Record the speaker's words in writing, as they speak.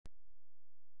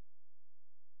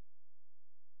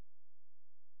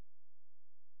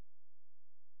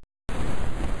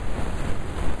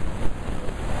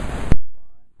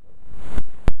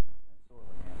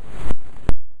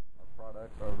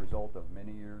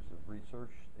years of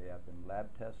research. They have been lab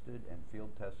tested and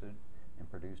field tested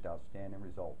and produced outstanding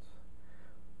results.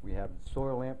 We have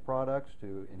soil amp products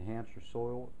to enhance your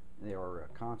soil. They are a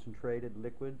concentrated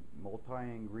liquid,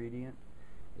 multi-ingredient.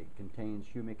 It contains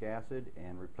humic acid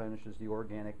and replenishes the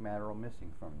organic matter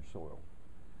missing from your soil.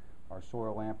 Our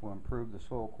soil amp will improve the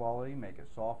soil quality, make it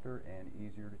softer and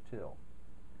easier to till.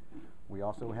 We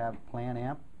also have Plant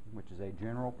Amp, which is a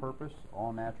general purpose,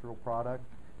 all natural product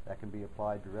that can be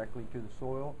applied directly to the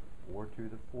soil or to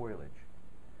the foliage.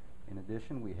 In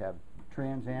addition, we have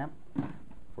Trans Amp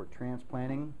for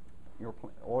transplanting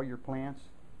all your plants,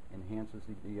 enhances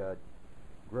the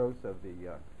growth of the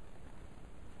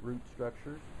root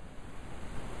structures.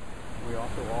 We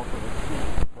also offer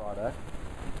a seed product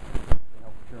to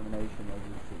help germination of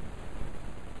your seed.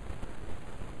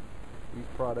 These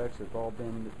products have all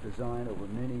been designed over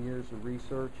many years of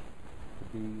research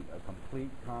to be a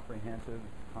complete, comprehensive,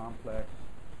 complex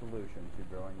solution to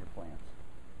growing your plants.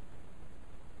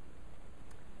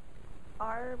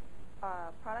 Our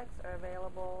products are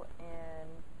available in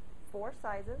 4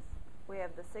 sizes. We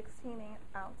have the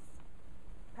 16-ounce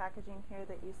packaging here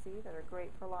that you see that are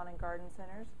great for lawn and garden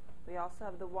centers. We also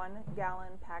have the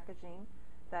 1-gallon packaging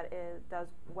that does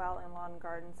well in lawn and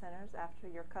garden centers. After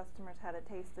your customers had a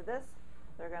taste of this,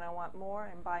 they're going to want more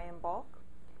and buy in bulk.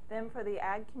 Then for the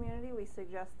ag community, we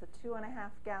suggest the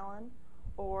 2.5-gallon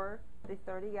or the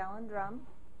 30-gallon drum.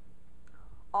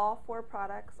 All 4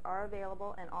 products are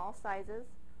available in all sizes.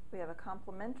 We have a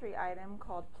complementary item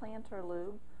called Planter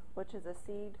Lube, which is a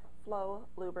seed flow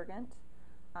lubricant.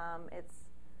 It's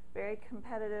very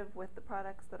competitive with the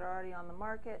products that are already on the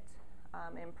market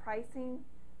in pricing.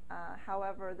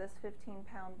 However, this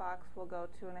 15-pound box will go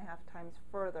 2.5 times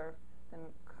further than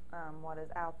what is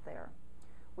out there.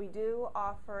 We do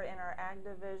offer in our ag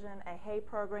division a hay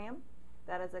program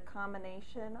that is a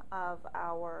combination of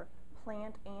our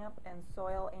Plant Amp and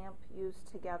Soil Amp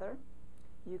used together.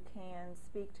 You can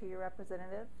speak to your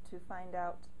representative to find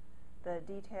out the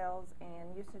details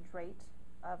and usage rate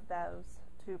of those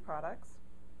 2 products.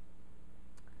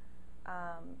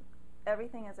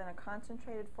 Everything is in a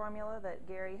concentrated formula that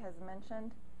Gary has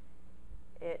mentioned.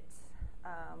 It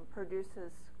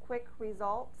produces quick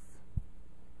results.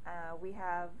 We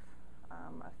have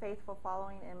a faithful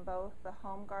following in both the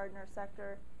home gardener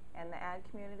sector and the ag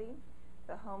community.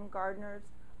 The home gardeners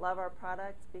love our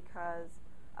products because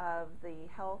of the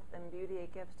health and beauty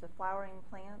it gives to flowering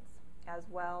plants, as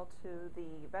well to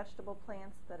the vegetable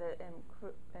plants that it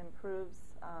improves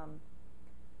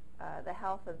the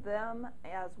health of them,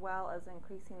 as well as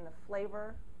increasing the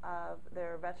flavor of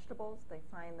their vegetables. They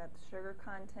find that the sugar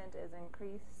content is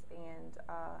increased and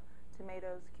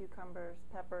tomatoes, cucumbers,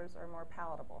 peppers are more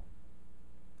palatable.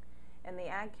 In the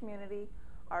ag community,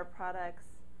 our products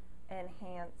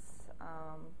enhance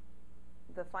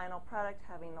the final product,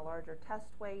 having a larger test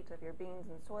weight of your beans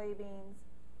and soybeans.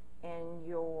 In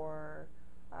your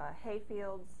hay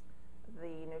fields,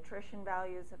 the nutrition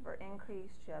values are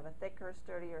increased. You have a thicker,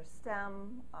 sturdier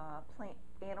stem. Plant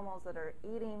animals that are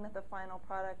eating the final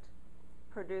product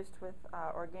produced with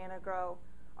Organi-Gro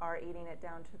are eating it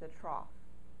down to the trough.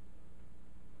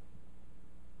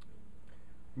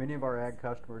 Many of our ag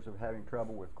customers are having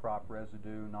trouble with crop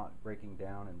residue not breaking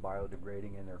down and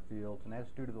biodegrading in their fields, and that's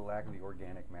due to the lack of the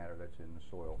organic matter that's in the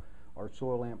soil. Our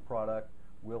Soil Amp product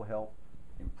will help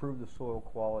improve the soil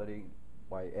quality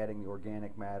by adding the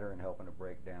organic matter and helping to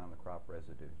break down the crop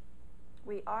residue.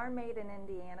 We are made in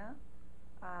Indiana.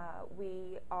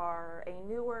 We are a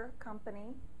newer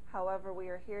company. However, we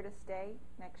are here to stay.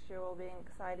 Next year will be an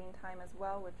exciting time as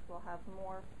well, which will have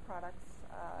more products,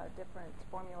 different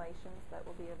formulations that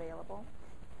will be available.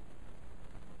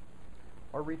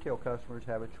 Our retail customers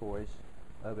have a choice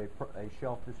of a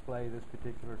shelf display, this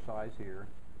particular size here,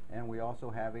 and we also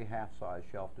have a half-size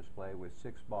shelf display with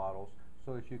 6 bottles,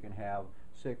 so that you can have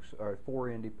 4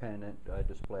 independent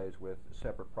displays with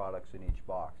separate products in each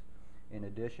box. In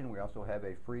addition, we also have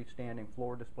a freestanding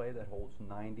floor display that holds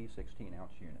 90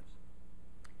 16-ounce units.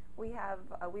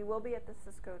 We will be at the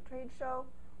Cisco trade show.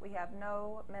 We have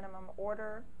no minimum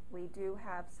order. We do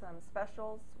have some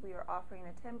specials. We are offering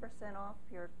a 10% off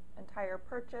your entire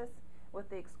purchase with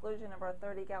the exclusion of our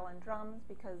 30-gallon drums,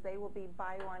 because they will be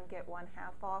buy one, get one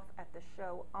half off at the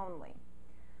show only.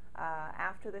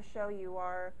 After the show, you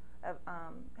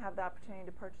have the opportunity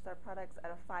to purchase our products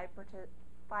at a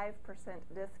 5%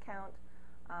 discount,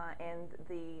 and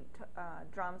the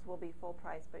drums will be full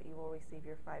price, but you will receive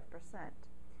your 5%.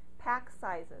 Pack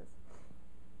sizes.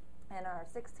 In our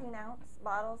 16-ounce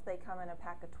bottles, they come in a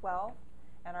pack of 12,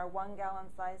 and our 1-gallon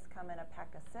size come in a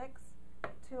pack of 6.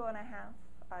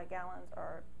 2.5 gallons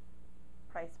are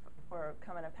priced or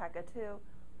come in a pack of 2.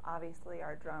 Obviously,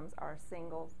 our drums are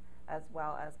singles as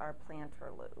well as our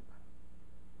planter lube.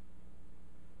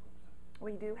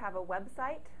 We do have a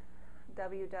website,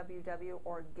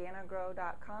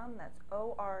 www.organigro.com. That's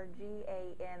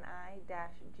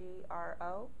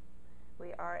ORGANI-GRO.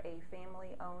 We are a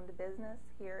family-owned business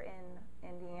here in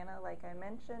Indiana, like I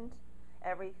mentioned.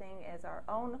 Everything is our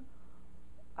own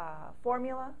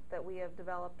formula that we have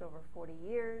developed over 40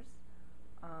 years.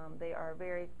 They are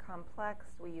very complex.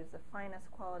 We use the finest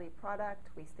quality product.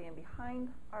 We stand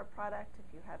behind our product.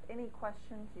 If you have any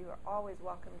questions, you are always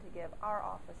welcome to give our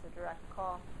office a direct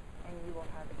call, and you will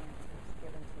have answers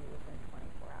given to you within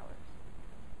 24 hours.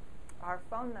 Our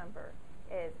phone number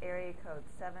is area code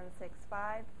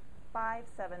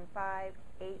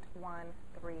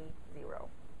 765-575-8130.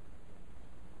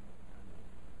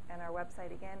 And our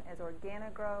website again is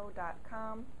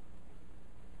Organi-Gro.com.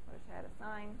 Wish I had a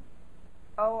sign.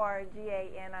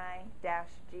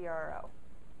 ORGANI-GRO.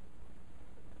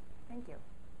 Thank you.